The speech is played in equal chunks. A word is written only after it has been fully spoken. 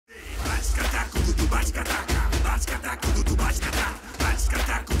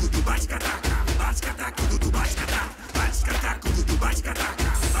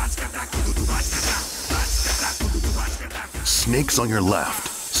Snakes on your left,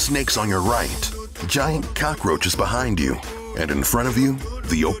 snakes on your right, giant cockroaches behind you, and in front of you,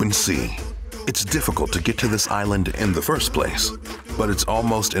 the open sea. It's difficult to get to this island in the first place, but it's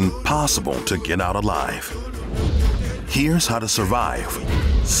almost impossible to get out alive. Here's how to survive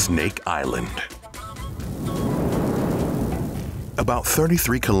Snake Island. About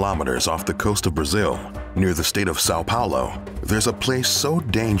 33 kilometers off the coast of Brazil, near the state of Sao Paulo, there's a place so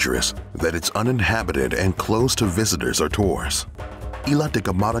dangerous that it's uninhabited and closed to visitors or tours. Ilha de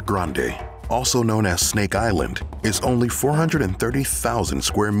Camada Grande, also known as Snake Island, is only 430,000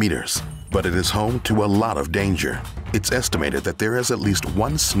 square meters, but it is home to a lot of danger. It's estimated that there is at least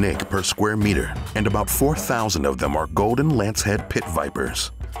one snake per square meter, and about 4,000 of them are golden lancehead pit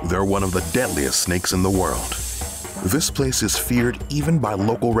vipers. They're one of the deadliest snakes in the world. This place is feared even by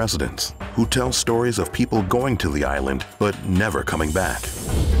local residents, who tell stories of people going to the island but never coming back.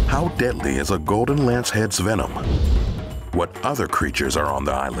 How deadly is a golden lancehead's venom? What other creatures are on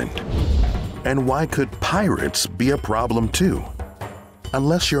the island? And why could pirates be a problem too?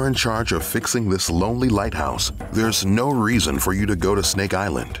 Unless you're in charge of fixing this lonely lighthouse, there's no reason for you to go to Snake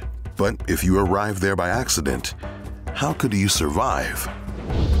Island. But if you arrive there by accident, how could you survive?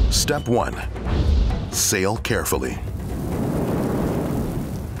 Step 1. Sail carefully.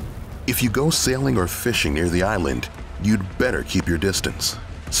 If you go sailing or fishing near the island, you'd better keep your distance.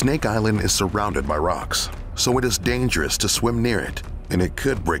 Snake Island is surrounded by rocks, so it is dangerous to swim near it, and it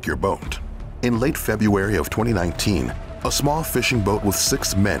could break your boat. In late February of 2019, a small fishing boat with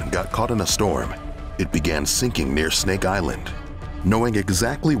 6 men got caught in a storm. It began sinking near Snake Island. Knowing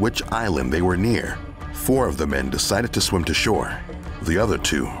exactly which island they were near, 4 of the men decided to swim to shore. The other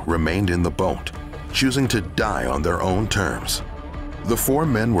 2 remained in the boat, choosing to die on their own terms. The 4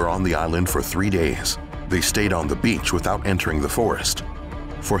 men were on the island for 3 days. They stayed on the beach without entering the forest.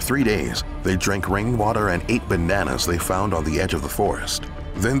 For 3 days, they drank rainwater and ate bananas they found on the edge of the forest.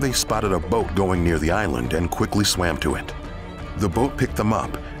 Then they spotted a boat going near the island and quickly swam to it. The boat picked them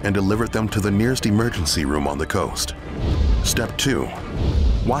up and delivered them to the nearest emergency room on the coast. Step 2.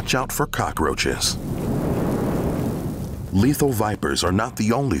 Watch out for cockroaches. Lethal vipers are not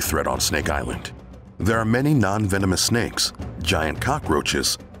the only threat on Snake Island. There are many non-venomous snakes, giant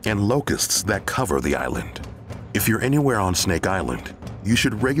cockroaches, and locusts that cover the island. If you're anywhere on Snake Island, you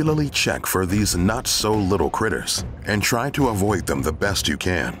should regularly check for these not-so-little critters and try to avoid them the best you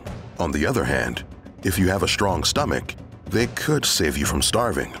can. On the other hand, if you have a strong stomach, they could save you from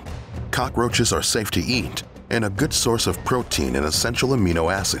starving. Cockroaches are safe to eat and a good source of protein and essential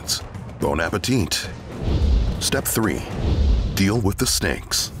amino acids. Bon appetit! Step 3. Deal with the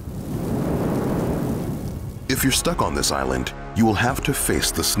snakes. If you're stuck on this island, you will have to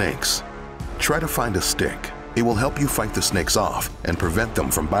face the snakes. Try to find a stick. It will help you fight the snakes off and prevent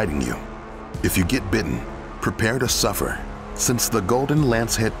them from biting you. If you get bitten, prepare to suffer. Since the golden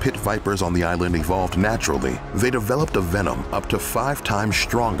lancehead pit vipers on the island evolved naturally, they developed a venom up to 5 times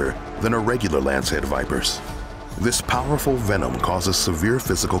stronger than a regular lancehead vipers. This powerful venom causes severe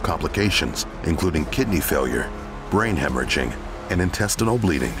physical complications, including kidney failure, brain hemorrhaging, and intestinal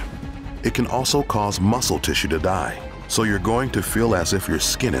bleeding. It can also cause muscle tissue to die, so you're going to feel as if your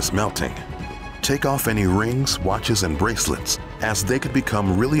skin is melting. Take off any rings, watches, and bracelets, as they could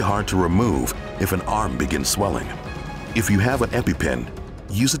become really hard to remove if an arm begins swelling. If you have an EpiPen,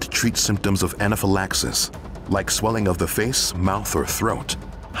 use it to treat symptoms of anaphylaxis, like swelling of the face, mouth, or throat,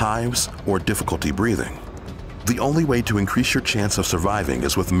 hives, or difficulty breathing. The only way to increase your chance of surviving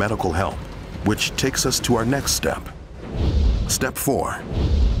is with medical help, which takes us to our next step. Step 4.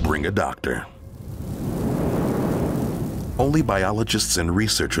 Bring a doctor. Only biologists and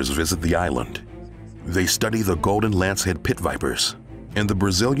researchers visit the island. They study the golden lancehead pit vipers, and the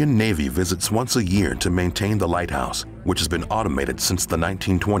Brazilian Navy visits once a year to maintain the lighthouse, which has been automated since the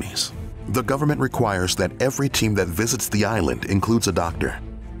 1920s. The government requires that every team that visits the island includes a doctor.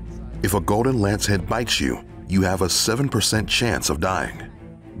 If a golden lancehead bites you, you have a 7% chance of dying.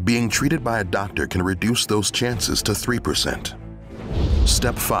 Being treated by a doctor can reduce those chances to 3%.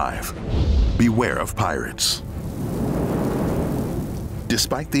 Step 5. Beware of pirates.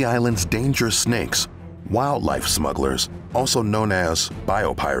 Despite the island's dangerous snakes, wildlife smugglers, also known as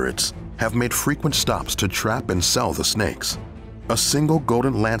biopirates, have made frequent stops to trap and sell the snakes. A single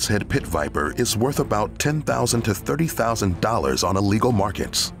golden lancehead pit viper is worth about $10,000 to $30,000 on illegal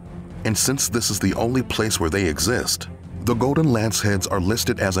markets. And since this is the only place where they exist, the golden lanceheads are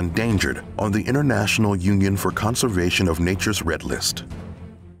listed as endangered on the International Union for Conservation of Nature's Red List.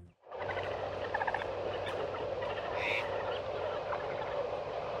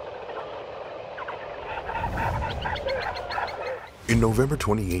 In November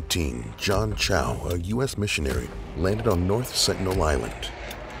 2018, John Chow, a U.S. missionary, landed on North Sentinel Island.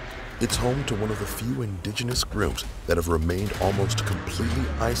 It's home to one of the few indigenous groups that have remained almost completely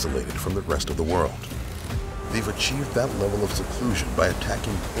isolated from the rest of the world. They've achieved that level of seclusion by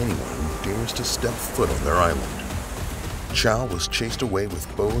attacking anyone who dares to step foot on their island. Chow was chased away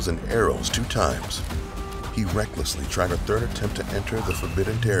with bows and arrows 2 times. He recklessly tried a 3rd attempt to enter the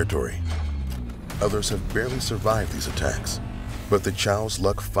forbidden territory. Others have barely survived these attacks, but did Chow's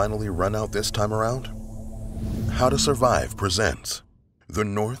luck finally run out this time around? How to Survive presents the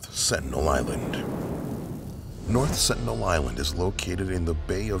North Sentinel Island. North Sentinel Island is located in the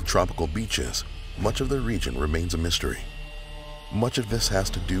Bay of Tropical Beaches. Much of the region remains a mystery. Much of this has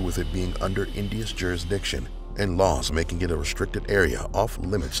to do with it being under India's jurisdiction and laws making it a restricted area off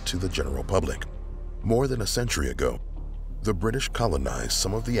limits to the general public. More than a century ago, the British colonized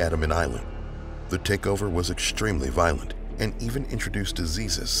some of the Andaman Island. The takeover was extremely violent and even introduced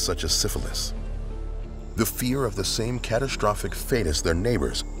diseases such as syphilis. The fear of the same catastrophic fate as their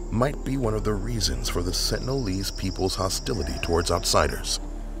neighbors might be one of the reasons for the Sentinelese people's hostility towards outsiders.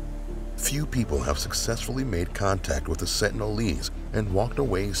 Few people have successfully made contact with the Sentinelese and walked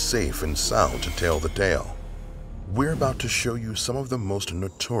away safe and sound to tell the tale. We're about to show you some of the most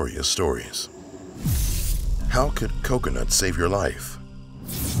notorious stories. How could coconut save your life?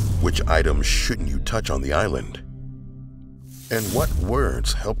 Which items shouldn't you touch on the island? And what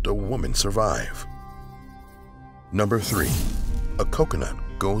words helped a woman survive? Number 3. A coconut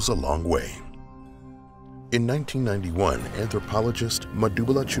goes a long way. In 1991, anthropologist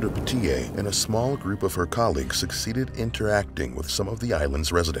Madhubala Chudapatiye and a small group of her colleagues succeeded interacting with some of the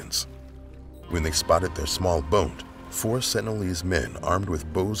island's residents. When they spotted their small boat, 4 Sentinelese men armed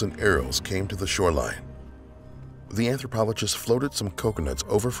with bows and arrows came to the shoreline. The anthropologist floated some coconuts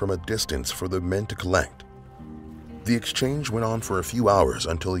over from a distance for the men to collect. The exchange went on for a few hours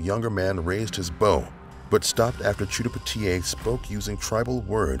until a younger man raised his bow, but stopped after Chudapatiye spoke using tribal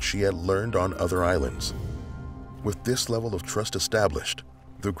words she had learned on other islands. With this level of trust established,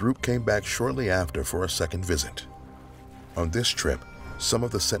 the group came back shortly after for a second visit. On this trip, some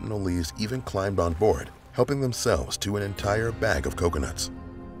of the Sentinelese even climbed on board, helping themselves to an entire bag of coconuts.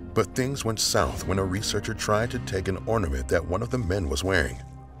 But things went south when a researcher tried to take an ornament that one of the men was wearing.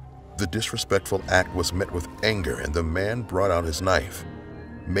 The disrespectful act was met with anger and the man brought out his knife,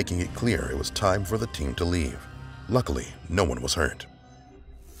 making it clear it was time for the team to leave. Luckily, no one was hurt.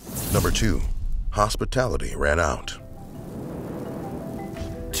 Number 2. Hospitality ran out.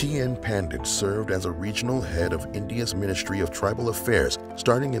 T.N. Pandit served as a regional head of India's Ministry of Tribal Affairs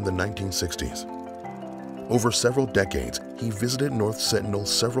starting in the 1960s. Over several decades, he visited North Sentinel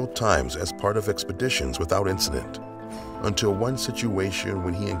several times as part of expeditions without incident, until one situation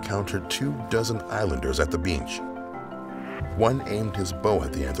when he encountered 24 islanders at the beach. One aimed his bow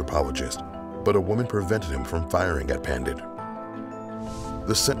at the anthropologist, but a woman prevented him from firing at Pandit.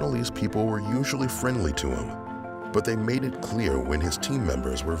 The Sentinelese people were usually friendly to him, but they made it clear when his team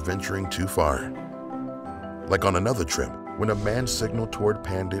members were venturing too far. Like on another trip, when a man signaled toward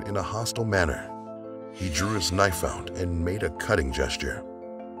Pandit in a hostile manner, he drew his knife out and made a cutting gesture.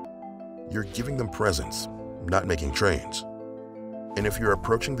 You're giving them presents, not making trades. And if you're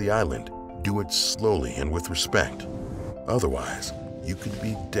approaching the island, do it slowly and with respect. Otherwise, you could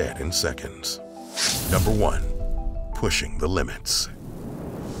be dead in seconds. Number 1. Pushing the limits.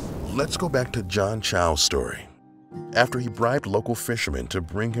 Let's go back to John Chow's story. After he bribed local fishermen to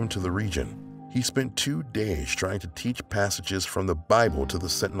bring him to the region, he spent 2 days trying to teach passages from the Bible to the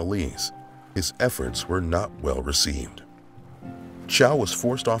Sentinelese. His efforts were not well received. Chow was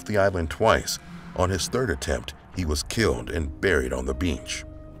forced off the island twice. On his 3rd attempt, he was killed and buried on the beach.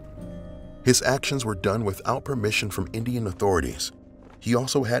 His actions were done without permission from Indian authorities. He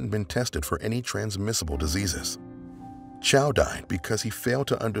also hadn't been tested for any transmissible diseases. Chow died because he failed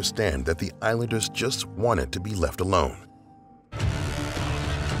to understand that the islanders just wanted to be left alone.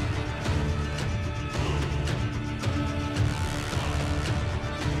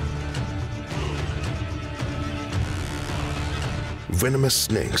 Venomous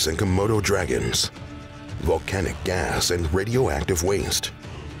snakes and Komodo dragons, volcanic gas and radioactive waste.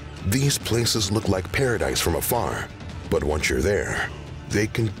 These places look like paradise from afar, but once you're there, they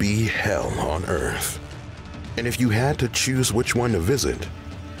can be hell on earth. And if you had to choose which one to visit,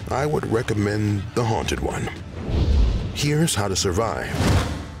 I would recommend the haunted one. Here's how to survive.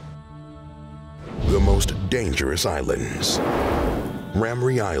 The most dangerous islands.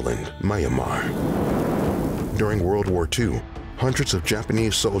 Ramri Island, Myanmar. During World War II, hundreds of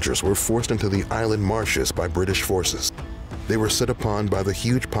Japanese soldiers were forced into the island marshes by British forces. They were set upon by the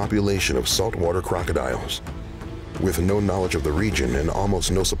huge population of saltwater crocodiles. With no knowledge of the region and almost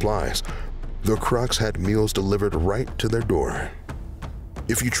no supplies, The Crocs had meals delivered right to their door.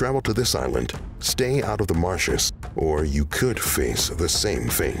 If you travel to this island, stay out of the marshes, or you could face the same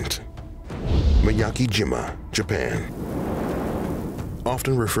fate. Miyagi-jima, Japan.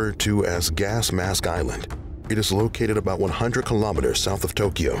 Often referred to as Gas Mask Island, it is located about 100 kilometers south of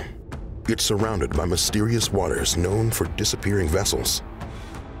Tokyo. It's surrounded by mysterious waters known for disappearing vessels.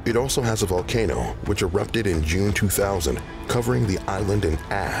 It also has a volcano which erupted in June 2000, covering the island in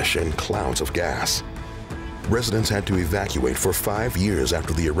ash and clouds of gas. Residents had to evacuate for 5 years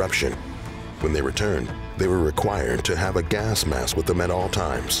after the eruption. When they returned, they were required to have a gas mask with them at all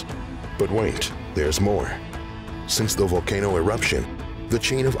times. But wait, there's more. Since the volcano eruption, the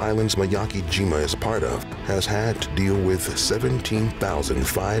chain of islands Miyagi-jima is part of has had to deal with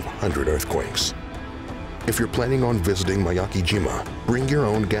 17,500 earthquakes. If you're planning on visiting Miyagi-jima, bring your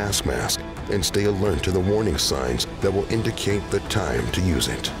own gas mask and stay alert to the warning signs that will indicate the time to use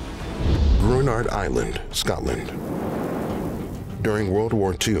it. Gruinard Island, Scotland. During World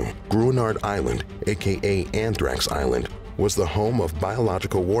War II, Gruinard Island, aka Anthrax Island, was the home of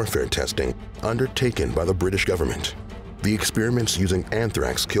biological warfare testing undertaken by the British government. The experiments using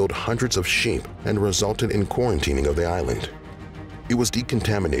anthrax killed hundreds of sheep and resulted in quarantining of the island. It was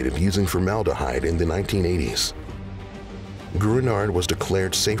decontaminated using formaldehyde in the 1980s. Gruinard was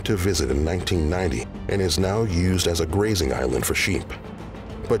declared safe to visit in 1990 and is now used as a grazing island for sheep.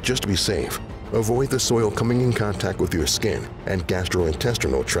 But just to be safe, avoid the soil coming in contact with your skin and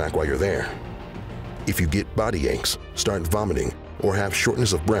gastrointestinal tract while you're there. If you get body aches, start vomiting, or have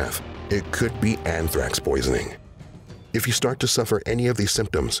shortness of breath, it could be anthrax poisoning. If you start to suffer any of these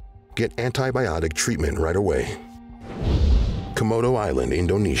symptoms, get antibiotic treatment right away. Komodo Island,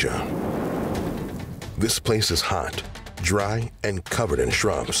 Indonesia. This place is hot, dry, and covered in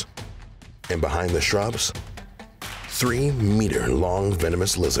shrubs. And behind the shrubs, 3-meter-long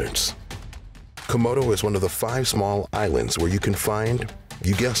venomous lizards. Komodo is one of the 5 small islands where you can find,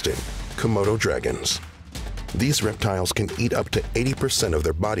 you guessed it, Komodo dragons. These reptiles can eat up to 80% of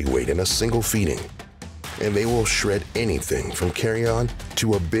their body weight in a single feeding, and they will shred anything from carrion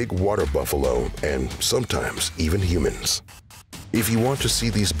to a big water buffalo and sometimes even humans. If you want to see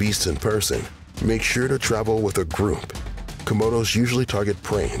these beasts in person, make sure to travel with a group. Komodos usually target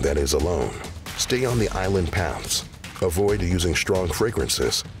prey that is alone. Stay on the island paths, avoid using strong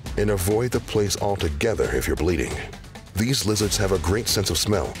fragrances, and avoid the place altogether if you're bleeding. These lizards have a great sense of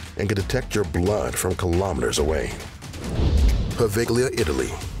smell and can detect your blood from kilometers away. Poveglia,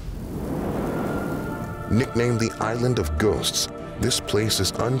 Italy. Nicknamed the Island of Ghosts, this place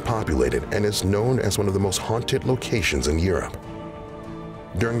is unpopulated and is known as one of the most haunted locations in Europe.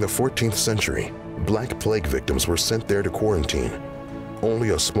 During the 14th century, Black Plague victims were sent there to quarantine. Only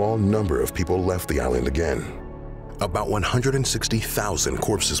a small number of people left the island again. About 160,000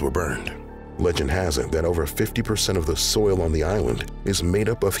 corpses were burned. Legend has it that over 50% of the soil on the island is made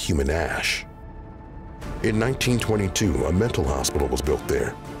up of human ash. In 1922, a mental hospital was built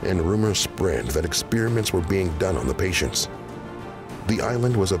there, and rumors spread that experiments were being done on the patients. The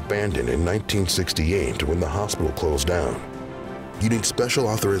island was abandoned in 1968 when the hospital closed down. You need special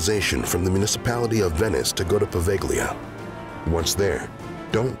authorization from the municipality of Venice to go to Poveglia. Once there,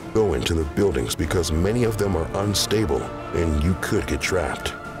 don't go into the buildings because many of them are unstable and you could get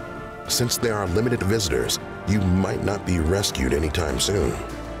trapped. Since there are limited visitors, you might not be rescued anytime soon.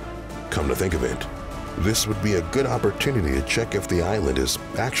 Come to think of it, this would be a good opportunity to check if the island is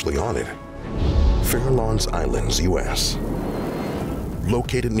actually haunted. Farallones Islands, US.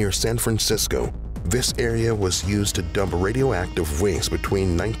 Located near San Francisco, this area was used to dump radioactive waste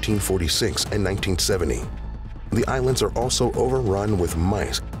between 1946 and 1970. The islands are also overrun with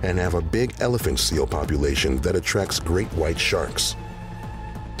mice and have a big elephant seal population that attracts great white sharks.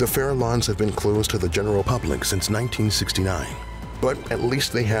 The Farallones have been closed to the general public since 1969, but at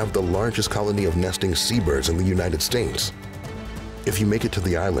least they have the largest colony of nesting seabirds in the United States. If you make it to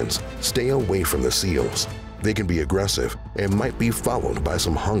the islands, stay away from the seals. They can be aggressive and might be followed by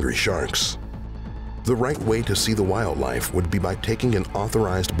some hungry sharks. The right way to see the wildlife would be by taking an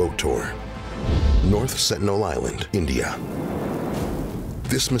authorized boat tour. North Sentinel Island, India.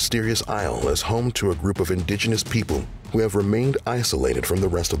 This mysterious isle is home to a group of indigenous people who have remained isolated from the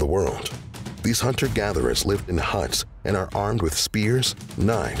rest of the world. These hunter-gatherers lived in huts and are armed with spears,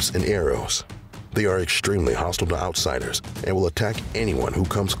 knives, and arrows. They are extremely hostile to outsiders and will attack anyone who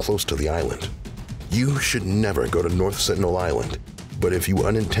comes close to the island. You should never go to North Sentinel Island, but if you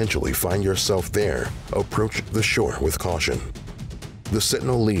unintentionally find yourself there, approach the shore with caution. The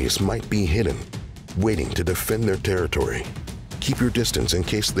Sentinelese might be hidden, waiting to defend their territory. Keep your distance in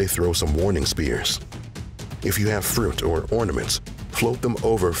case they throw some warning spears. If you have fruit or ornaments, Float them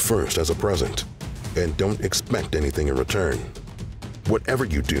over first as a present, and don't expect anything in return. Whatever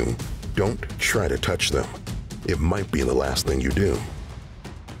you do, don't try to touch them. It might be the last thing you do.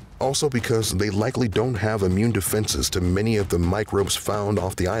 Also, because they likely don't have immune defenses to many of the microbes found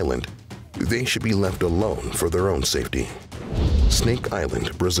off the island, they should be left alone for their own safety. Snake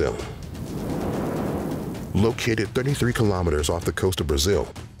Island, Brazil. Located 33 kilometers off the coast of Brazil,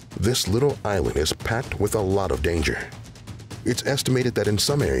 this little island is packed with a lot of danger. It's estimated that in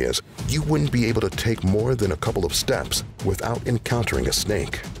some areas, you wouldn't be able to take more than a couple of steps without encountering a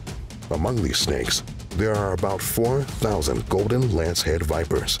snake. Among these snakes, there are about 4,000 golden lancehead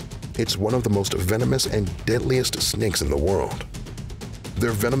vipers. It's one of the most venomous and deadliest snakes in the world.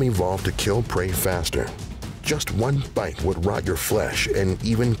 Their venom evolved to kill prey faster. Just one bite would rot your flesh and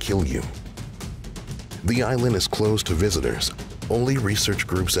even kill you. The island is closed to visitors. Only research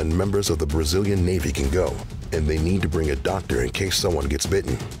groups and members of the Brazilian Navy can go, and they need to bring a doctor in case someone gets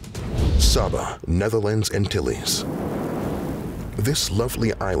bitten. Saba, Netherlands Antilles. This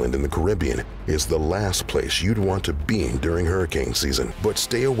lovely island in the Caribbean is the last place you'd want to be during hurricane season, but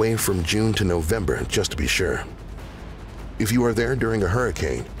stay away from June to November just to be sure. If you are there during a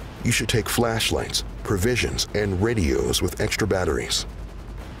hurricane, you should take flashlights, provisions, and radios with extra batteries.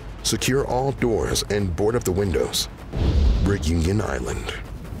 Secure all doors and board up the windows. Reunion Island.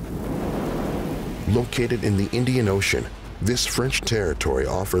 Located in the Indian Ocean, this French territory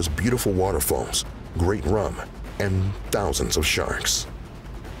offers beautiful waterfalls, great rum, and thousands of sharks.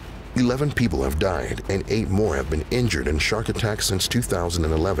 11 people have died and 8 more have been injured in shark attacks since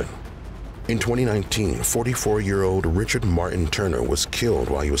 2011. In 2019, 44-year-old Richard Martin Turner was killed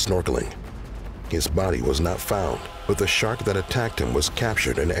while he was snorkeling. His body was not found, but the shark that attacked him was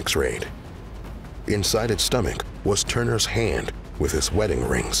captured and x-rayed. Inside its stomach was Turner's hand with his wedding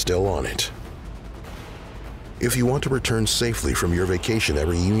ring still on it. If you want to return safely from your vacation at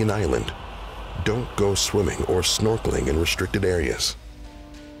Reunion Island, don't go swimming or snorkeling in restricted areas.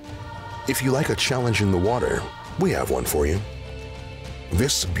 If you like a challenge in the water, we have one for you.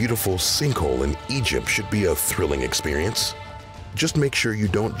 This beautiful sinkhole in Egypt should be a thrilling experience. Just make sure you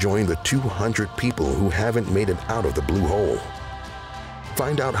don't join the 200 people who haven't made it out of the blue hole.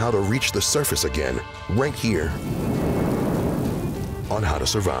 Find out how to reach the surface again right here on How to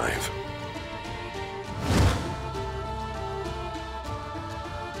Survive.